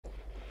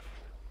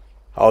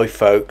Hi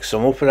folks,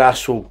 I'm up at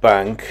Astwood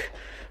Bank.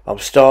 I'm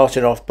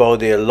starting off by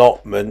the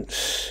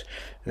allotments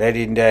and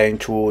heading down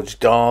towards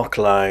Dark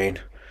Lane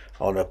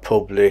on a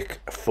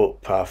public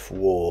footpath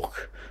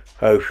walk.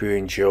 Hope you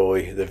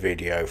enjoy the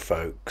video,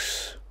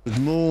 folks. Good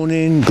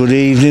morning, good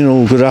evening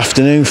or good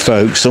afternoon,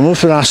 folks. I'm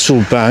up at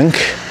Astwood Bank.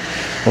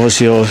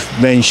 Obviously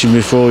I've mentioned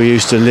before I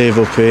used to live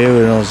up here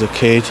when I was a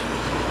kid.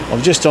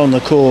 I'm just on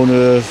the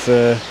corner of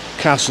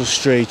Castle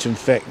Street and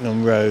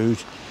Fecknam Road.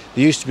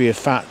 There used to be a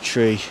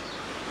factory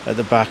at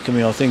the back of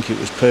me. I think it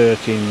was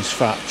Perkins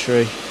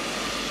factory.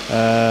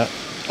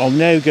 I'm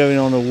now going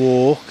on a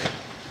walk,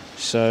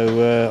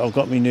 so I've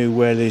got my new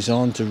wellies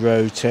on to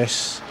road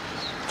tests.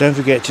 Don't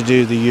forget to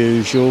do the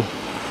usual,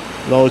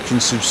 like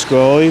and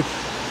subscribe,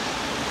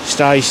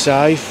 stay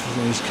safe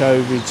in these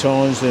COVID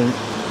times. And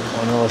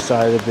I know I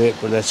say it a bit,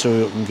 but let's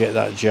hurry up and get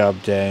that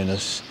jab down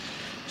us.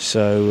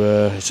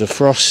 So it's a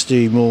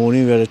frosty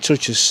morning. We had a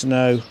touch of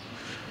snow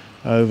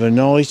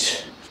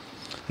overnight.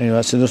 Anyway,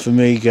 that's enough of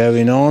me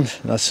going on.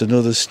 That's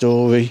another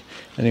story.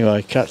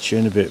 Anyway, catch you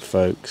in a bit,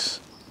 folks.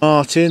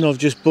 Martin, I've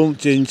just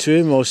bumped into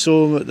him. I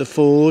saw him at the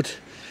Ford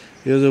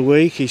the other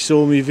week. He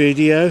saw me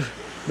video.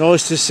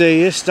 Nice to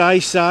see you.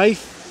 Stay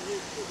safe.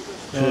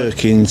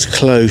 Perkins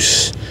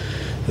close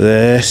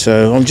there.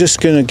 So I'm just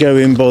going to go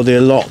in by the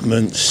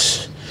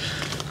allotments.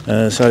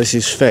 So this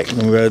is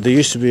Fecknam Road. There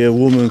used to be a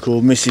woman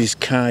called Mrs.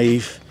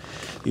 Cave.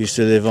 Used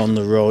to live on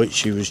the right.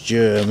 She was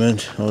German.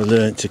 I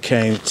learnt to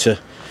count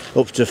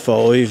up to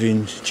 5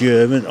 in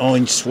German.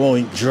 1, 2,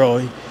 3,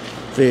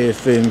 4,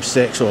 5,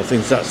 6. I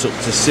think that's up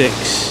to 6.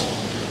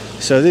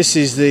 So this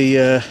is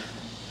the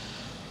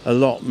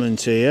allotment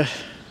here.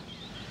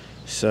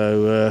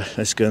 So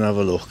let's go and have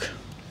a look.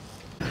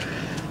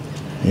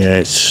 Yeah,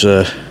 it's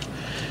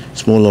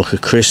more like a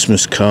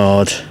Christmas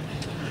card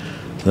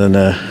than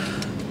an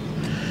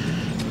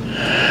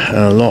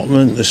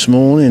allotment this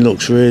morning.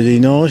 Looks really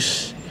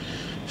nice.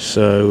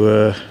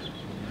 So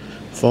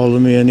follow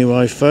me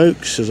anyway,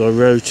 folks, as I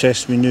road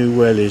test my new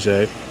wellies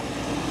out.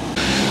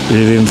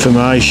 Bit of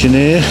information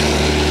here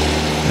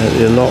at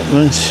the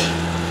allotment.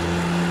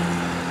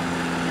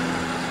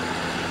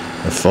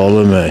 And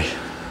follow me.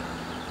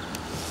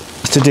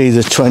 Today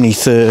the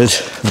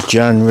 23rd of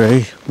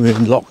January, we're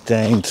in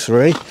lockdown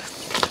 3.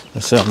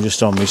 So I'm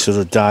just on my sort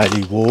of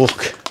daily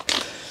walk.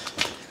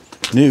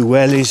 New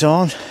wellies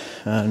on,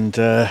 and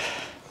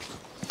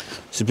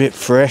it's a bit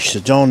fresh. The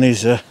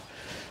donnies are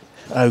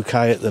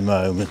okay at the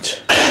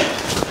moment.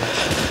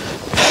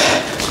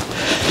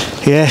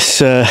 Yes,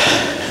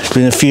 it's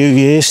been a few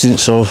years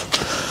since I've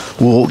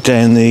walked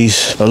down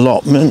these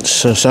allotments,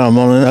 so I'm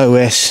on an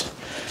OS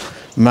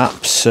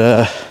Maps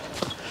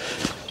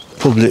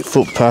public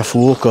footpath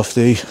walk off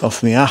my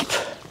app.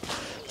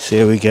 See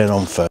how we get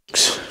on,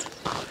 folks.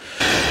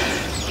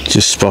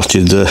 Just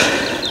spotted the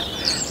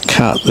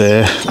cat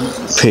there,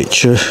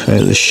 picture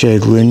out the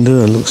shed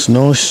window. That looks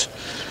nice.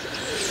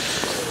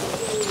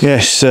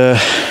 Yes,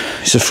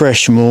 it's a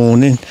fresh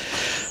morning,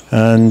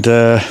 and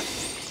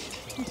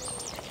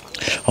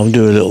I'll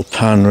do a little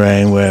pan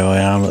round where I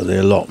am at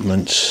the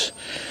allotments.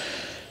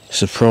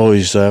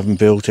 Surprised I haven't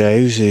built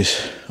houses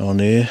on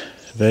here.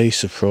 Very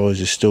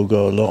surprised I've still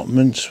got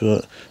allotments,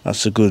 but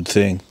that's a good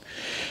thing.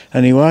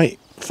 Anyway,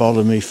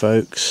 follow me,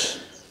 folks.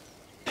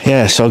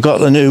 Yes, I got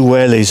the new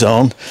wellies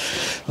on.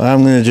 I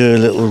am going to do a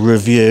little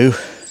review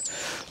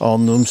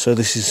on them. So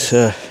this is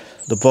the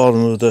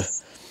bottom of the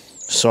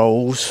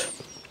soles.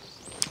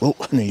 Oh,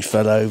 and he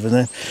fell over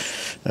then.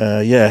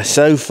 Yeah,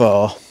 so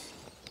far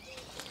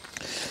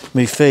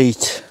my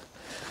feet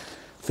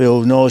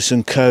feel nice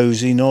and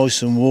cosy,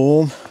 nice and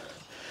warm.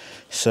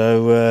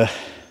 So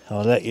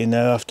I'll let you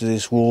know after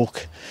this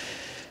walk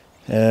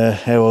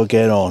how I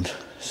get on.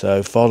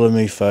 So follow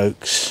me,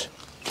 folks.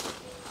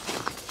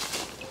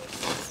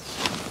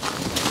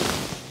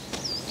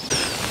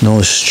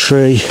 Nice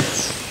tree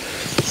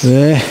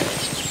there.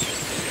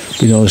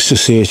 Be nice to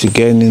see it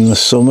again in the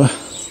summer.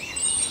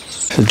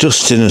 A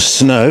dusting of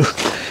snow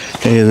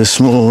here this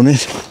morning,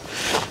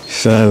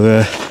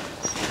 so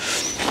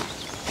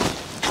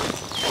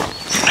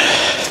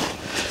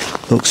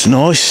looks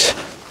nice,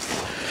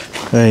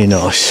 very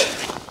nice.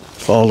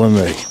 Follow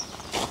me.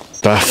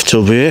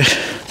 Bathtub here.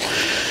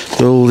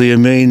 Got all the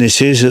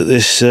amenities at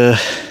this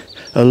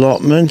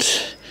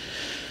allotment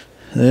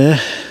there.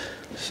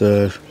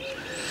 So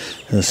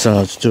I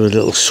decided to do a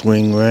little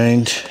swing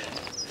round.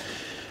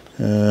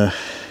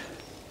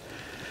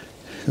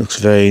 Looks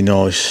very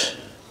nice.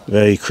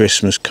 Very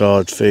Christmas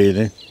card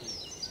feeling.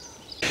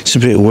 It's a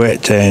bit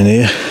wet down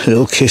here.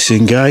 Little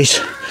kissing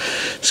gate.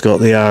 It's got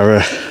the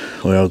arrow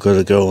where I've got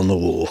to go on the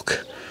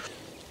walk.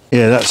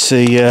 Yeah, that's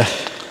the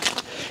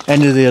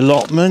end of the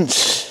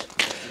allotments,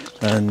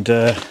 and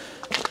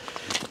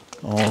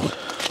I'll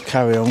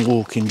carry on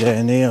walking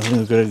down here. I think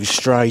I've got to go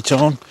straight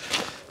on.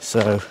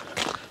 So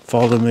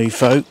follow me,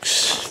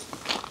 folks.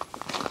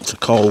 It's a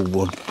cold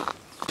one.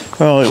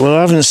 Right, well,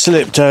 I haven't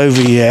slipped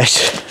over yet,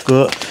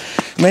 but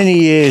many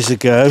years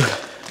ago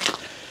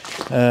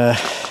I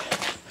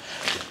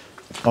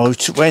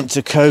went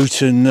to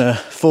Coton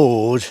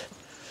Ford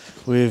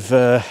with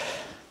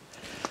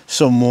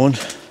someone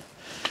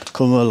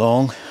come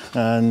along,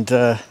 and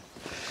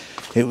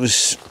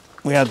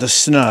we had the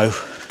snow.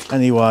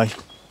 Anyway,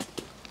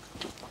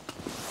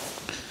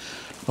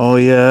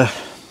 there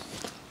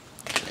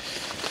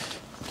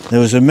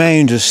was a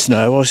mound of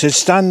snow. I said,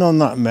 stand on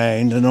that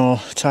mound and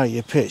I'll take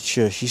your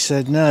picture. She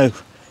said, no,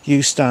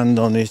 you stand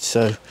on it.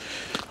 So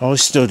I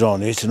stood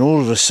on it, and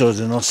all of a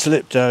sudden I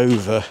slipped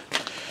over,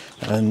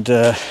 and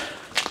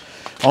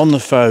on the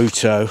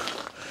photo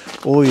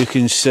all you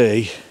can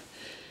see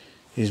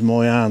is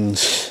my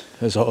hands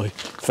as I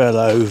fell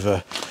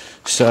over.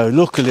 So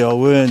luckily I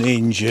weren't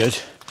injured,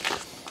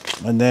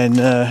 and then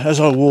as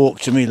I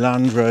walked to my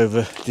Land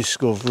Rover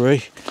Discovery,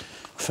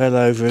 fell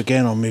over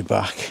again on my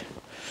back.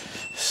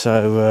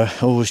 So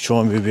always try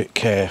and be a bit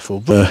careful.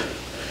 But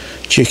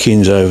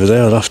chickens over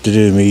there, I'll have to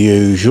do my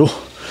usual.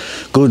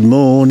 Good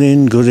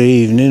morning, good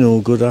evening,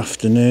 or good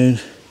afternoon.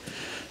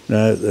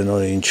 No, they're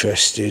not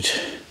interested.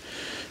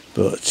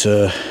 But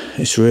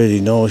it's really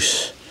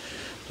nice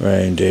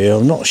around here.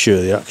 I'm not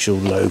sure the actual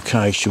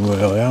location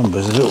where I am, but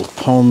there's a little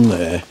pond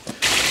there.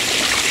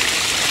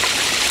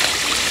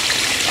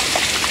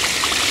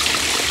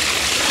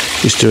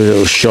 Just do a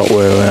little shot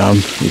where I am.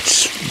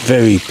 It's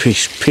very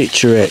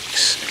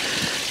picturesque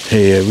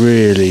here,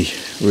 really,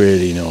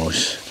 really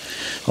nice.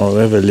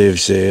 Whoever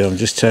lives here, I'm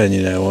just telling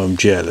you now, I'm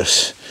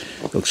jealous.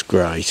 Looks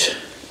great,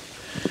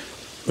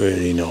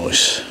 really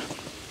nice.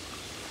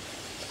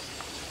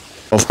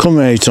 I've come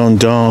out on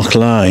Dark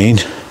Lane,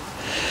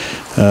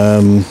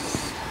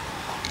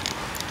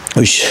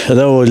 which,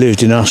 although I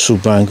lived in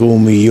Astwood all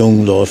my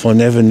young life, I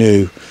never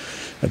knew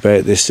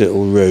about this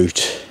little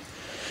route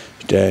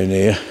down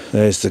here.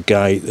 There's the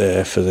gate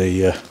there for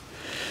the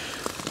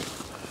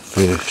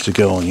to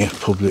go on your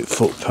public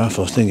footpath.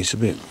 I think it's a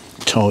bit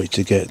tight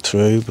to get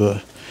through,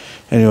 but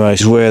anyway,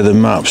 it's where the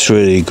map's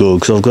really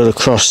good, because I've got to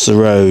cross the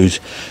road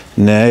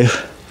now,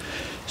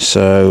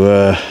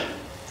 so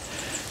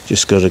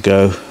just got to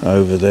go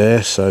over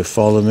there. So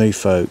follow me,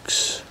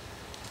 folks.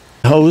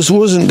 I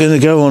wasn't going to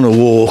go on a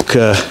walk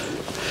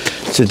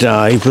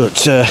today,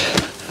 but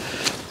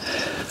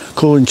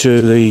according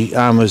to the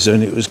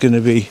Amazon, it was going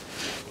to be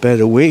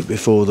about a week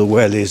before the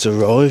wellies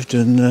arrived,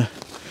 and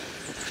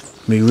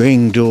my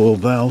ring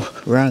doorbell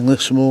rang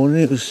this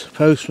morning. It was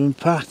Postman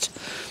Pat,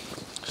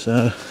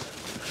 so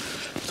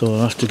thought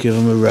I'd have to give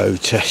them a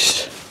road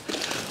test.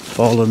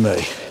 Follow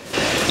me.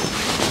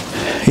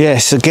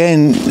 Yes,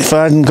 again, if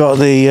I hadn't got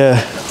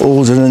the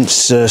Ordnance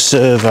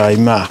Survey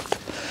map,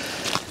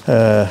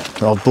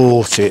 I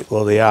bought it,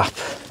 well, the app,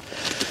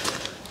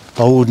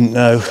 I wouldn't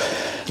know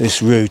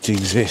this route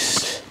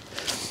exists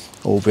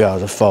or be able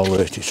to follow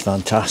it. It's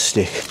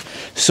fantastic.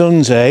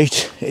 Sun's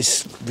out,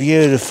 it's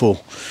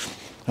beautiful,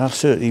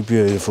 absolutely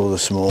beautiful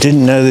this morning.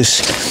 Didn't know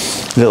this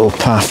little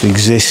path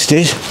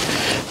existed,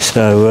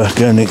 so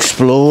go and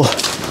explore.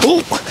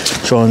 Oh,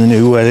 trying the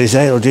new wellies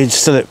out. I did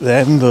slip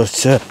them,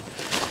 but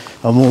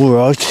I'm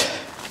alright.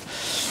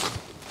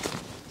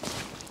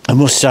 I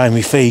must say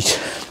my feet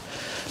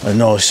are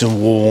nice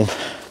and warm.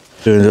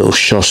 Doing a little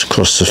shot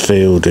across the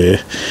field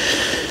here.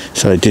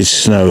 So it did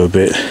snow a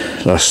bit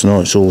last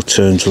night. It's all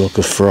turned to like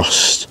a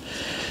frost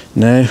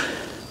now,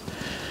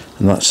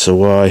 and that's the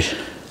way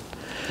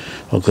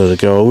I've got to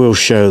go. I will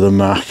show the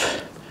map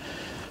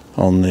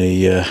on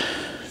the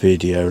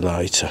video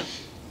later.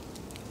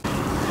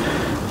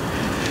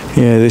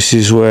 Yeah, this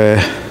is where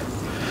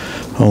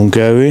I'm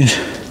going.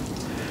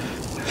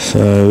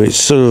 So it's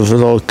sort of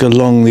like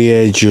along the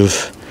edge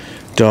of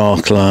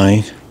Dark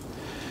Lane.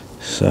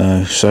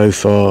 So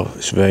far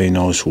it's a very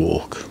nice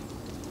walk.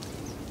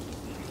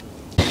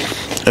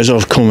 As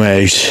I've come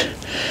out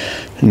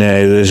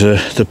now, there's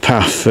the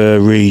path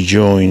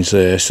rejoins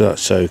there, so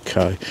that's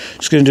okay.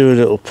 Just going to do a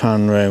little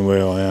pan round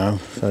where I am.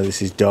 So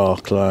this is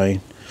Dark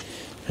Lane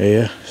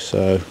here.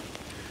 So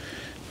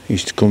I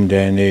used to come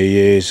down here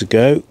years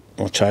ago.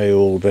 I'll tell you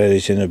all about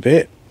it in a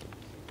bit.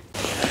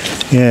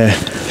 Yeah,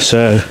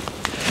 so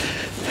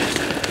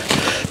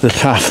the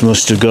path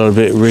must have got a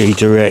bit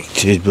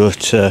redirected,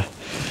 but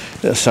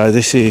so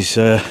this is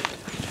you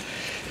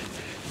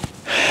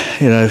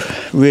know,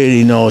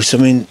 really nice. I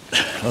mean,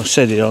 I've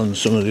said it on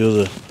some of the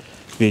other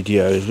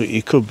videos, but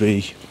you could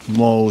be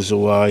miles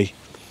away,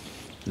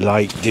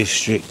 Lake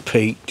District,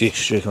 Peak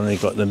District, and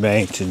you've got the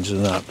mountains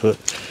and that, but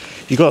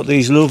you've got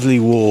these lovely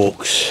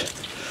walks,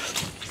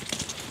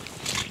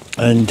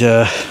 and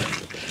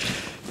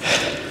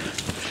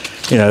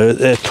you know,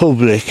 they're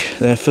public,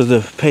 they're for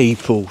the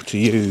people to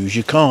use.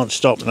 You can't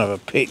stop and have a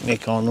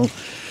picnic on them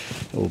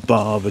or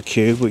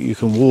barbecue, but you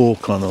can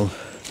walk on them,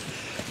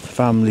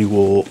 family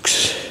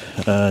walks,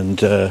 and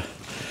you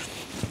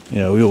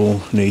know, we all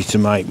need to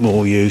make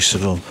more use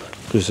of them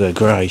because they're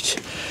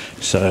great.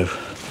 So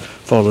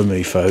follow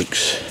me,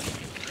 folks.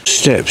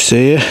 Steps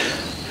here,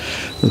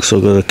 looks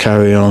like I've got to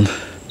carry on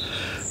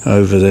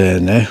over there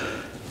now.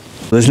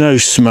 There's no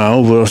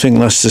smell, but I think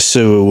that's the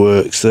sewer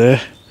works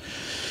there,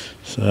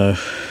 so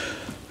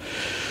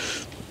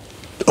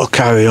I'll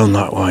carry on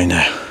that way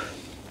now.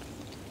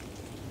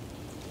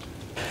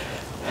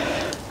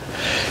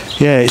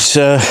 Yeah, it's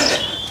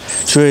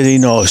It's really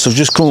nice. I've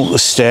just come up the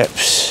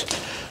steps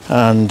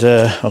and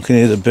I can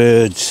hear the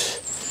birds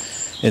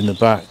in the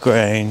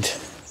background,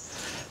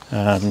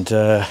 and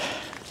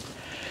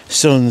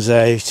sun's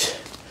out.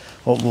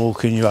 What more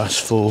can you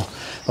ask for?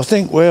 I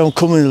think where I'm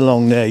coming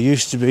along there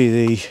used to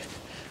be the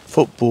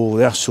football,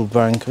 the Astwood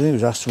Bank. I think it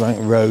was Astwood Bank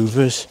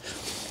Rovers.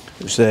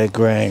 It was their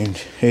ground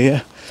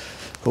here,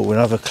 but we'll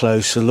have a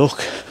closer look.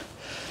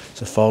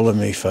 So follow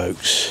me,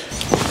 folks.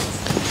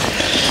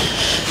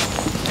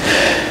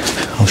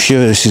 I'm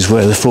sure this is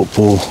where the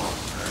football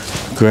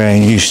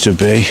ground used to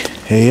be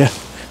here.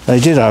 They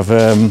did have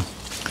a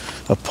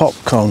pop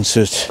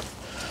concert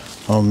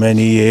on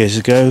many years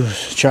ago.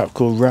 A chap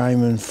called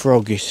Raymond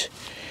Froggett,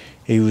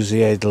 he was the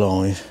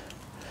headline.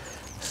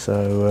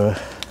 So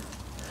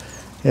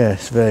yeah,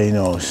 it's very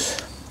nice.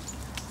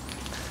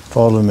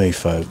 Follow me,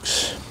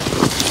 folks.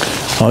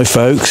 Hi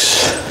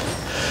folks,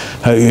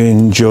 hope you're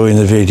enjoying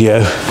the video.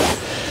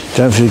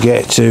 Don't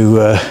forget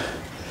to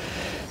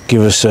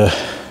give us a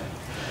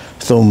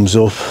thumbs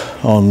up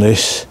on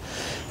this.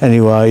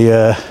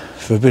 Anyway,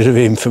 for a bit of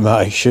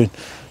information,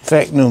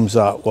 Fecknam's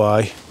that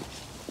way,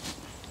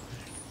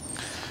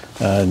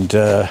 and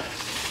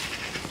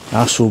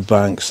Astwood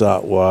Bank's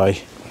that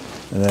way,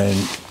 and then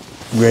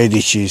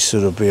Redditch is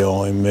sort of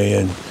behind me,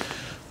 and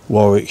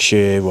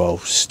Warwickshire, well,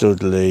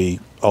 Studley,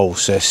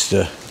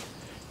 Alcester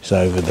is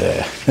over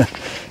there.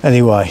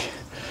 Anyway,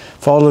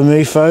 follow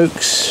me,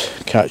 folks.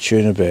 Catch you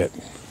in a bit.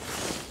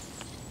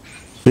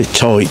 Bit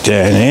tight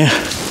down here,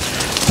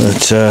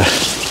 but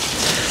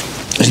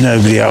there's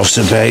nobody else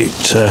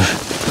about.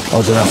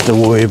 I don't have to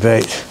worry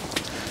about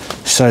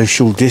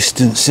social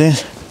distancing.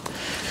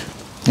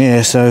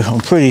 Yeah, so I'm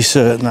pretty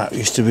certain that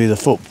used to be the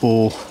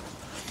football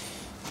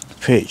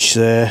pitch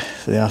there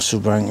for the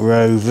Astwood Bank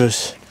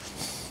Rovers.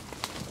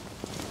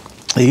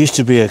 There used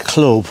to be a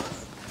club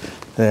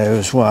there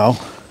as well,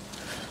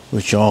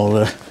 which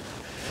I'll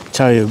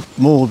tell you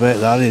more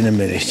about that in a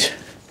minute.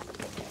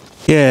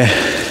 Yeah,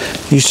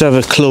 used to have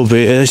a club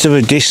here. They used to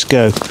have a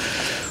disco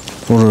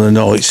one of the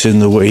nights in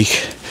the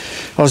week.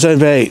 I was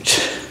about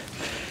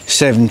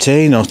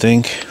 17, I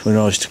think, when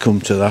I used to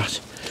come to that,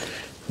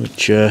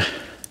 which it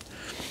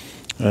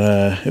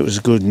was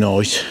a good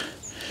night.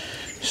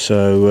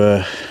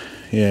 So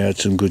yeah, I had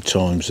some good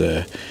times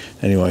there.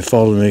 Anyway,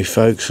 follow me,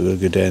 folks. We're going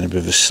to go down a bit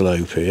of a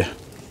slope here.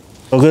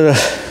 I'm going to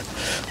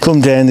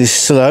come down this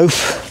slope.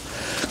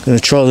 I'm going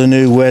to try the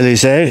new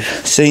wellies out.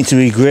 Seem to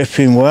be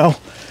gripping well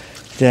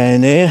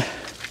down here.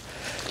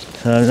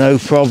 So no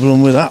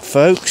problem with that,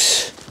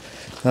 folks.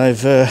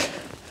 They've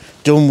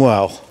done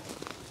well.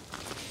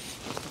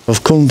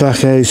 I've come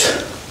back out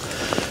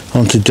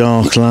onto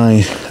Dark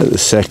Lane at the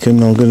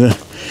second. I'm going to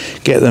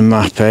get the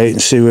map out and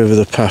see whether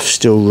the path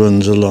still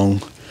runs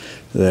along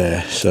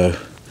there. So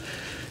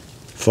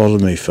follow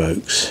me,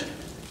 folks.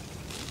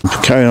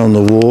 Carrying on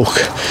the walk,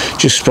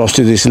 just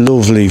spotted this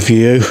lovely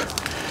view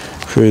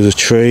through the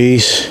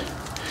trees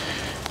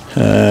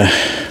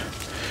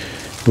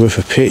with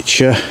a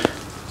picture,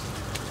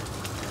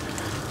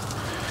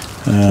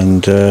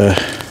 and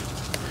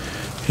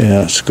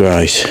yeah, that's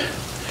great.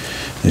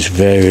 There's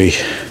very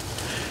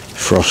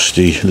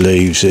frosty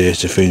leaves here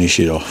to finish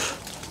it off.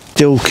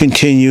 Still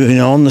continuing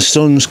on, the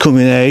sun's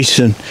coming out,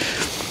 and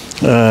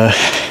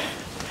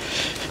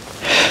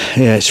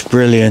yeah, it's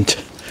brilliant.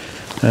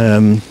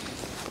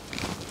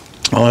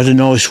 I had a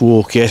nice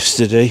walk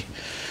yesterday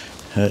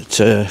at,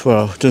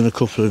 well, I've done a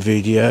couple of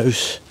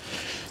videos.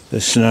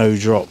 The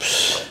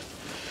snowdrops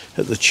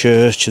at the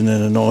church and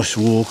then a nice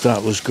walk,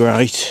 that was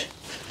great.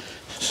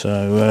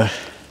 So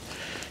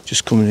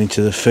just coming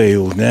into the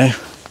field now,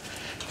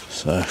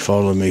 so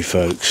follow me,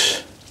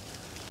 folks.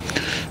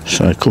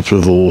 So a couple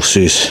of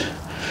horses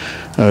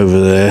over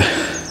there.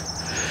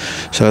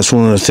 So that's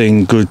one of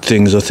the good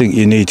things. I think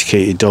you need to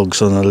keep your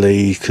dogs on a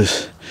lead,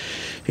 because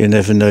you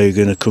never know you're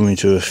going to come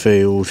into a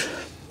field.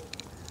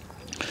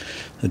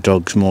 The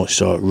dogs might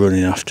start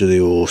running after the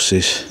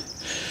horses,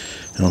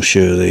 and I'm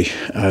sure the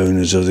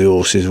owners of the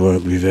horses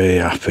won't be very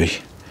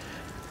happy.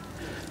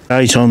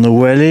 Out on the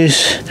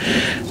wellies,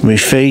 my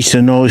feet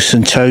are nice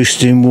and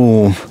toasting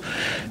warm,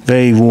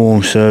 very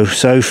warm. So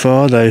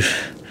far they've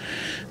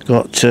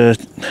got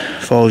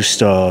 5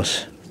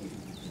 stars.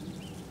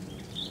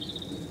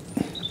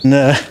 And,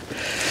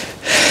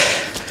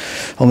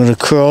 I'm going to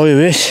cry a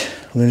bit.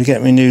 I'm going to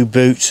get my new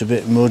boots a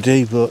bit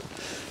muddy, but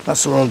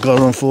that's what I've got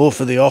on for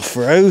the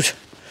off-road.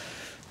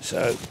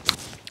 So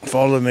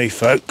follow me,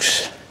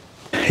 folks.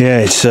 Yeah,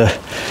 it's a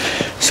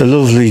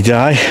lovely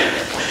day.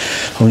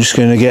 I'm just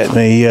going to get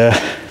my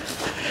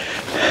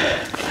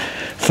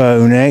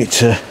phone out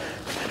to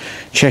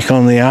check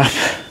on the app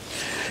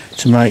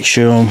to make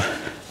sure I'm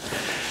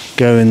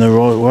going the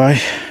right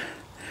way.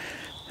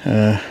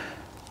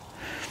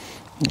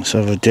 Let's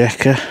have a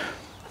decker.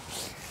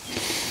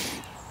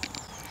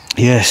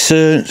 Yeah,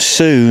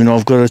 soon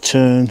I've got to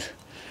turn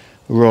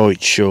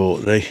right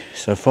shortly,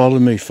 so follow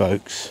me,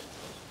 folks.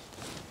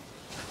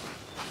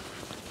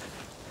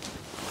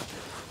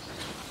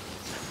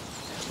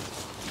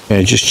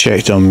 Yeah, just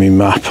checked on my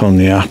map on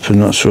the app,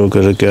 and that's where I've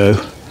got to go,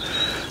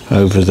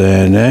 over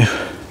there now.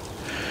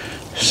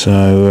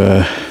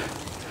 So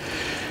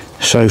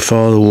so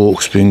far the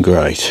walk's been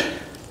great.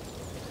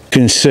 You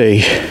can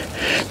see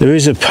there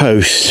is a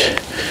post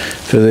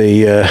for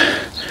the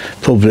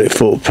public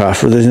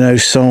footpath, but there's no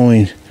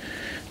sign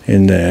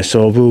in there,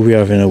 so I will be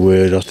having a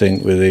word, I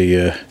think, with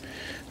the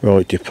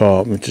right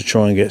department to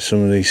try and get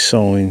some of these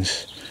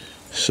signs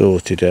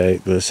sorted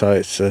out. But I say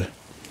it's a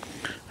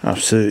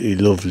absolutely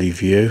lovely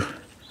view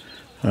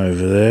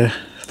over there.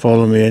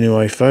 Follow me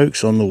anyway,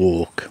 folks, on the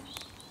walk.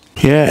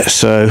 Yeah,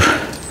 so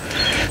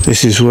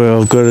this is where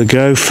I've got to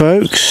go,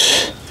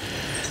 folks,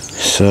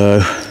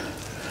 so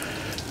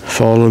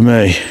follow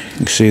me. You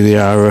can see the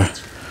arrow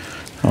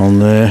on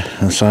there,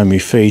 and so my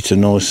feet are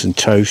nice and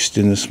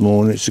toasting this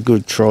morning. It's a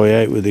good try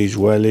out with these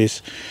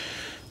wellies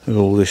with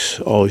all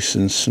this ice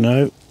and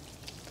snow.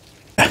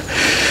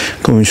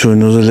 Coming to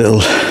another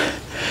little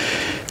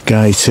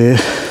gate here.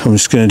 I'm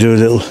just going to do a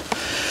little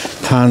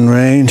pan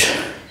round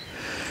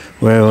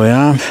where I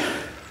am.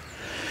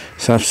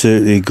 It's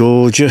absolutely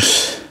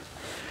gorgeous.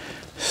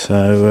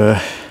 So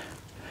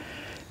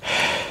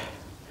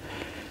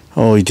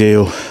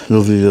ideal,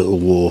 lovely little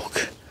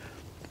walk.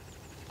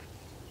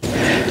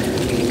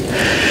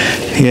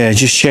 Yeah,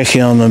 just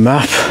checking on the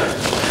map,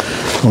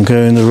 I'm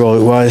going the right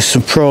way. There's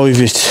some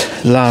private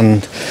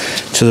land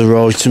to the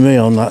right of me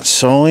on that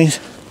side,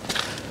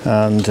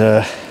 and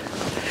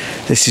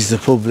this is the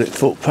public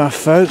footpath,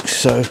 folks,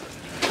 so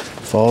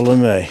follow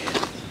me.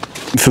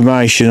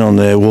 Information on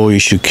there why you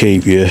should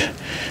keep your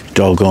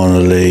dog on a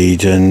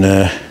lead, and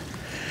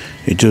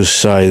it does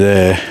say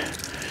there,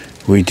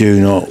 we do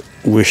not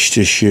wish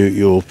to shoot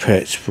your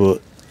pets,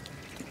 but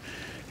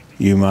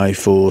you may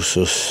force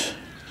us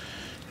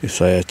if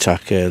they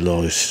attack our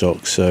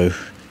livestock, so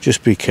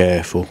just be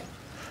careful.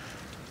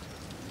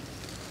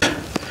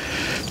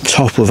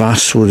 Top of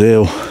Astwood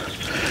Hill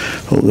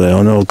up there.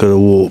 I know I've got to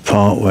walk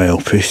part way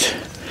up it,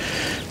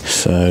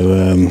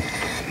 so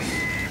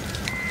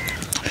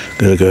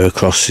got to go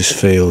across this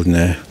field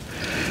now.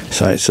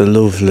 So it's a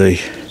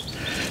lovely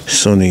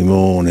sunny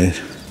morning,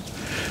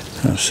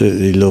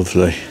 absolutely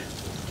lovely.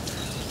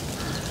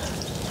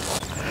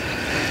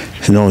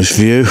 It's a nice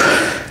view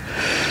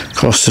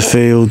across the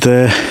field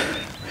there.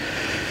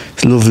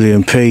 It's lovely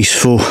and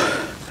peaceful.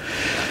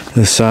 As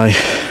I say,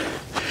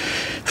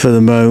 for the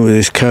moment with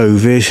this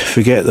COVID,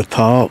 forget the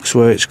parks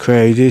where it's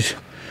crowded.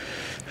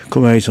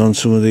 Come out on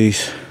some of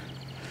these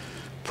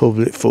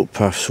public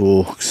footpaths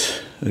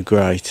walks, are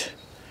great.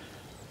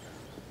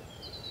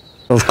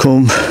 I've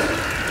come,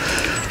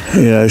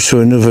 you know, to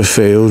another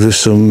field with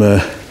some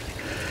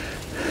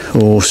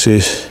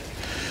horses.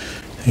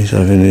 He's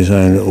having his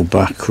own little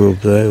back rub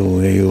there,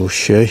 or he or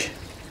she.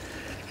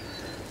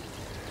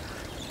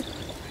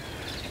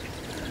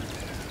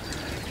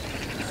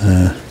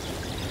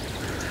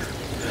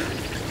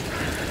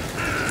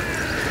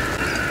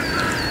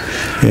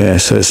 Yeah,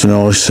 so it's a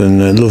nice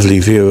and lovely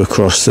view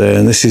across there,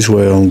 and this is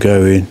where I'm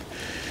going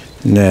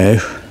now,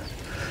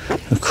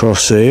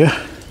 across here,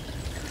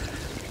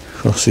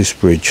 across this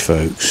bridge,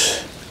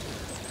 folks.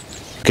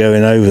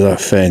 Going over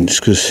that fence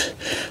because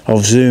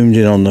I've zoomed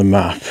in on the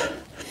map,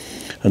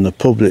 and the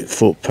public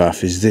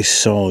footpath is this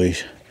side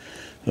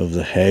of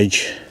the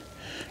hedge.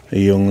 A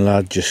young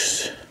lad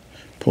just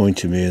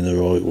pointed me in the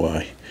right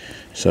way,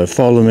 so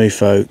follow me,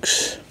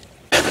 folks.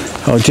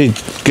 I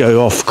did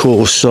go off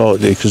course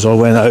slightly because I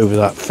went over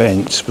that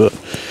fence, but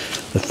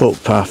the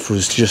footpath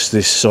was just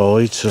this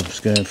side, so I was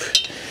going for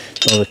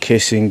not a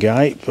kissing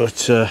gate,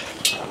 but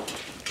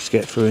let's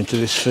get through into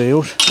this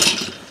field.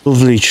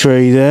 Lovely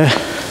tree there.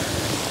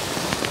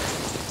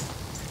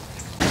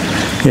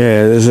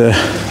 Yeah, there's a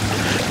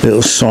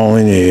little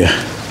sign here.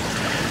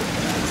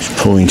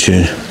 It's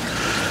pointing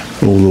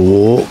all the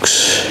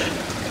walks.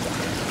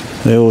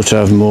 They ought to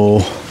have more.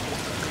 I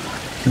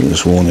think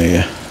there's one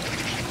here.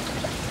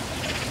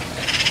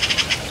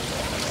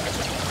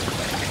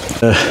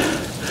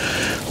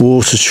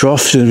 Water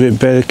troughs in a bit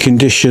better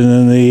condition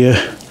than the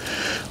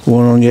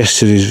one on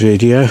yesterday's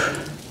video.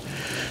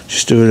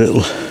 Just do a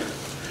little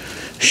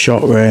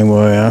shot round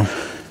where I am.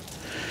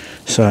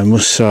 So I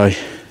must say,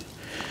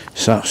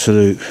 it's an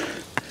absolute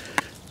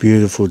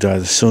beautiful day.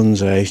 The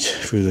sun's out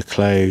through the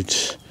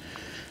clouds,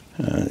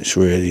 and it's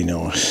really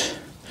nice.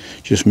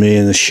 Just me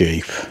and the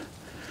sheep.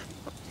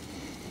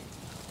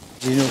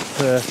 Heading up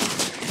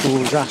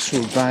towards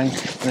Astwood Bank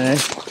now.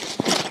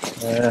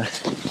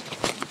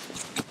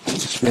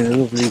 It's been a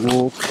lovely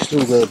walk,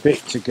 still got a bit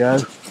to go.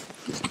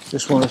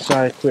 Just want to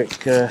say a quick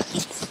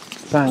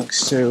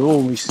thanks to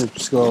all my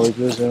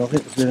subscribers, and I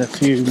think there's been a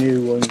few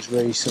new ones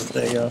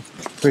recently. I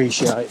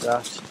appreciate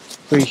that.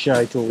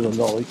 Appreciate all the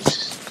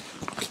likes,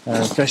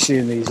 especially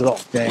in these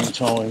lockdown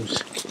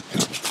times.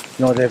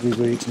 Not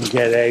everybody can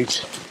get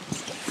out.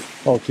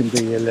 I can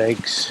be your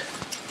legs,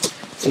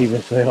 even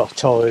if they are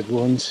tired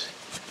ones,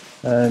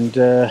 and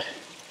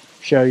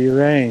show you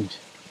around.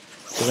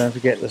 So don't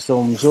forget the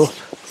thumbs up.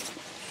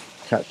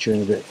 Catch you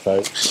in a bit,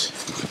 folks.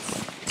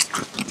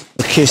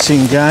 A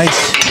kissing gate,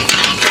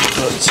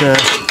 but it's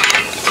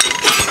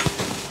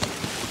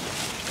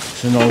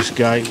a nice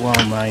gate,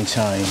 well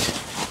maintained.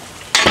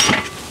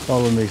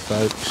 Follow me,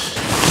 folks.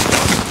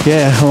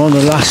 Yeah, I'm on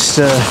the last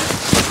I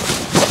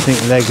think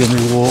leg of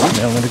my walk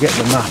now. I'm going to get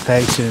the map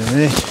out in a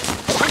minute,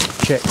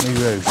 check my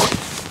route,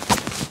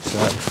 so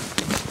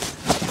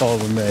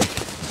follow me.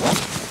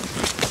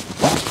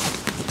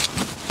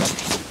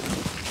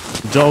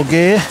 Dog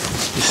here,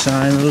 just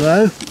saying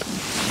hello,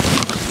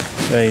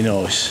 very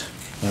nice.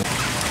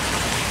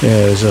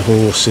 Yeah, there's a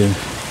horse in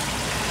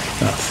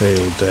that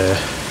field there,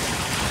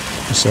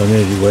 so I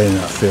nearly went in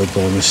that field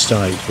by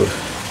mistake, but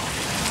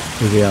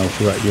with the help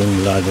of that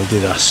young lad I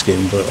did ask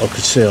him, but I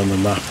could see on the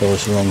map I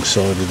was wrong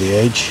side of the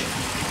edge.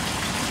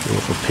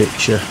 Beautiful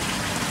picture,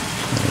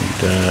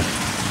 and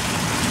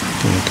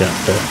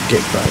gonna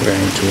get back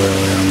round to where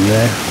I am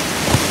there.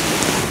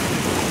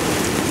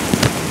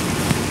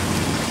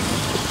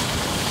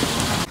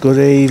 Good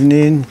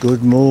evening,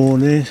 good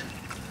morning,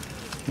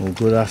 or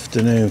good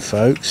afternoon,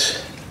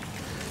 folks.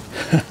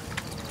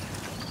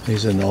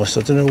 These are nice.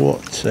 I don't know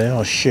what they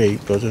are,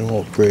 sheep. I don't know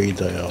what breed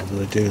they are, but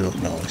they do look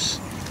nice.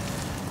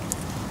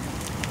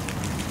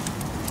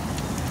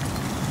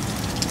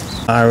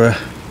 Arrow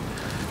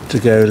to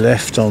go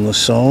left on the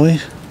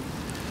side.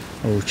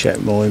 I will check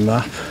my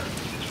map,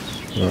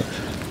 but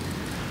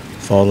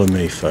follow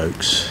me,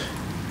 folks.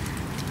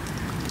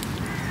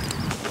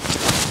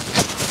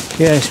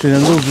 Yeah, it's been a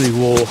lovely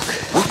walk.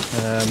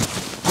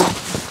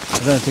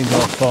 I don't think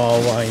I'm far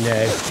away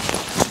now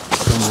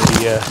from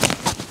the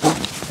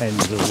end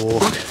of the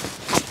walk,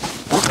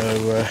 so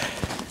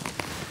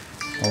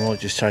I might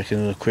just take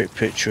another quick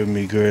picture of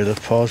my gorilla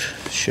pod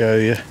to show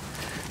you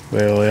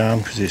where I am,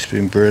 because it's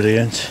been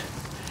brilliant.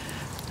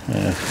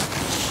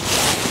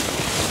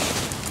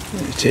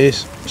 It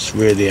is, it's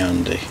really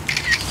handy.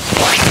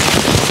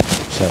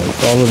 So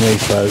follow me,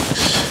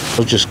 folks.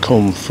 I'll just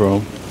come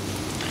from,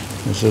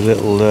 there's a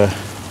little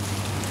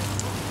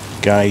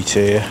gate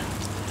here,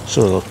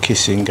 sort of like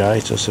kissing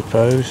gate I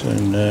suppose,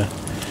 and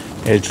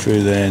head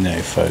through there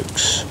now,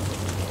 folks.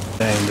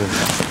 End of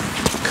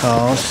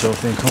cars, so I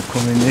think I'm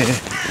coming near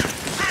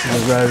to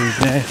the road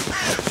now,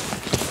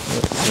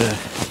 but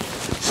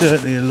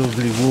certainly a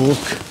lovely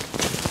walk,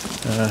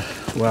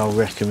 well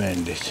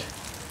recommend it.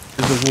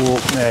 The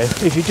walk now,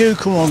 if you do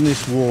come on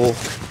this walk,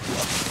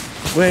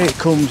 where it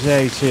comes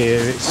out here,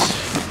 it's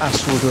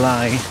Astwood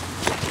Lane.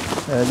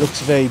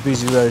 Looks a very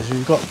busy road, so if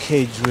you've got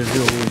kids with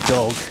your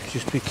dog,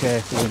 just be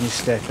careful when you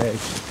step out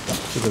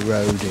to the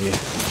road here.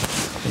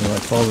 Anyway,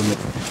 follow me.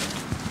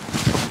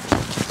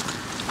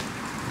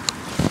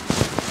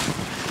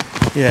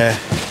 Yeah,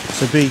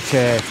 so be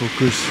careful,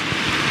 because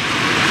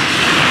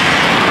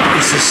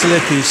it's a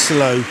slippy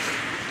slope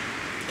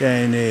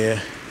down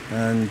here,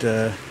 and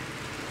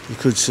you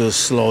could sort of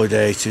slide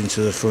out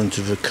into the front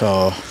of a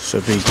car, so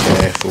be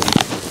careful.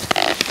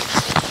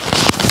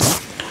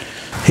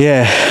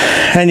 Yeah,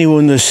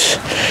 anyone that's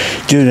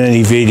doing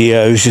any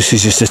videos, this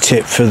is just a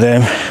tip for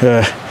them.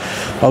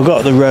 I've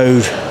got the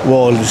road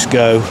wireless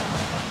go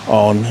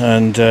on,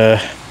 and I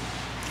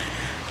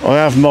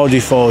have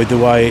modified the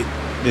way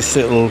this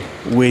little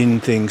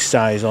wind thing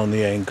stays on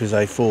the end, because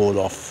they fall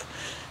off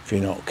if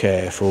you're not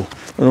careful.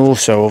 And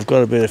also I've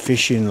got a bit of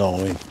fishing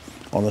line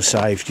on the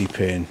safety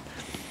pin.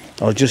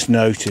 I just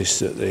noticed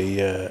that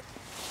the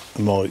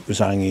mic was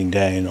hanging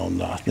down on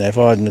that. Now if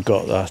I hadn't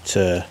got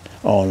that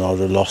on, I'd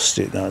have lost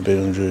it. That would be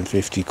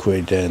 150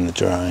 quid down the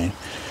drain.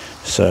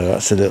 So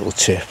that's a little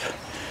tip.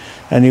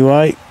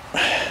 Anyway,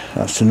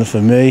 that's enough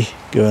of me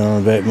going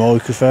on about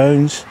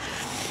microphones.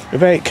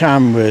 About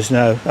cameras,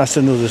 no, that's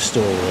another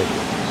story.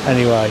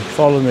 Anyway,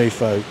 follow me,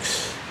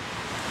 folks.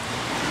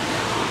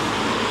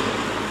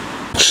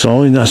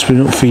 Sign that's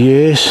been up for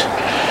years.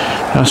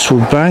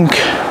 Astwood Bank.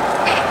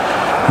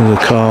 There's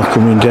a car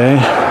coming down.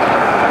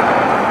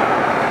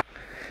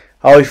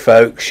 Hi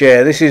folks,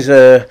 yeah, this is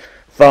a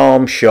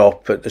farm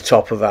shop at the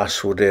top of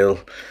Astwood Hill.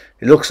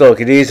 It looks like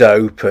it is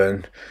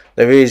open.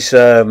 There is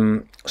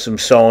some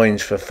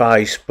signs for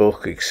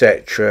Facebook,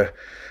 etc.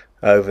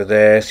 over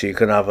there, so you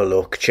can have a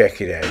look,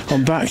 check it out.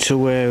 I'm back to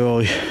where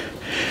I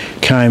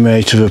came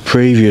out of a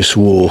previous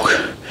walk,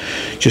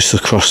 just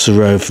across the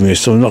road from here,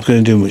 so I'm not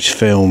going to do much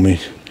filming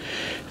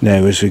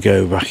now as we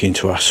go back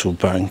into Astwood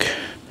Bank,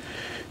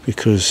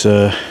 because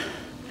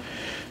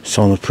it's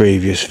on the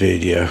previous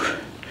video.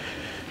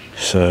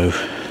 So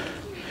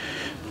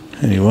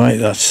anyway,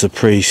 that's the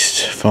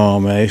Priest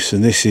farmhouse,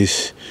 and this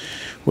is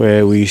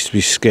where we used to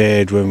be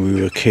scared when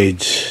we were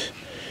kids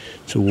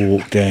to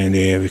walk down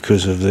here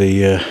because of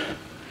the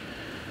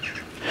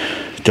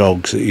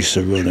dogs that used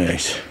to run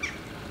out.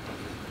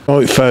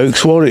 Right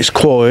folks, while it's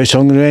quiet,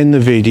 I'm going to end the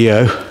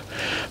video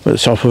at the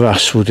top of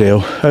Astwood Hill.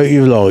 Hope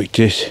you liked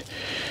it.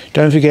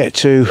 Don't forget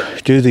to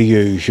do the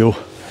usual,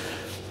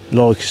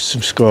 like,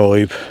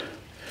 subscribe,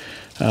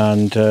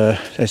 and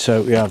let's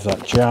hope we have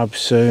that jab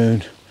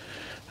soon,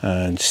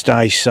 and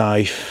stay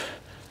safe,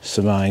 it's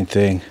the main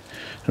thing,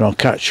 and I'll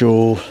catch you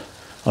all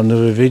on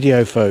another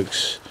video,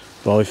 folks.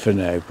 Bye for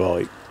now,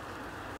 bye.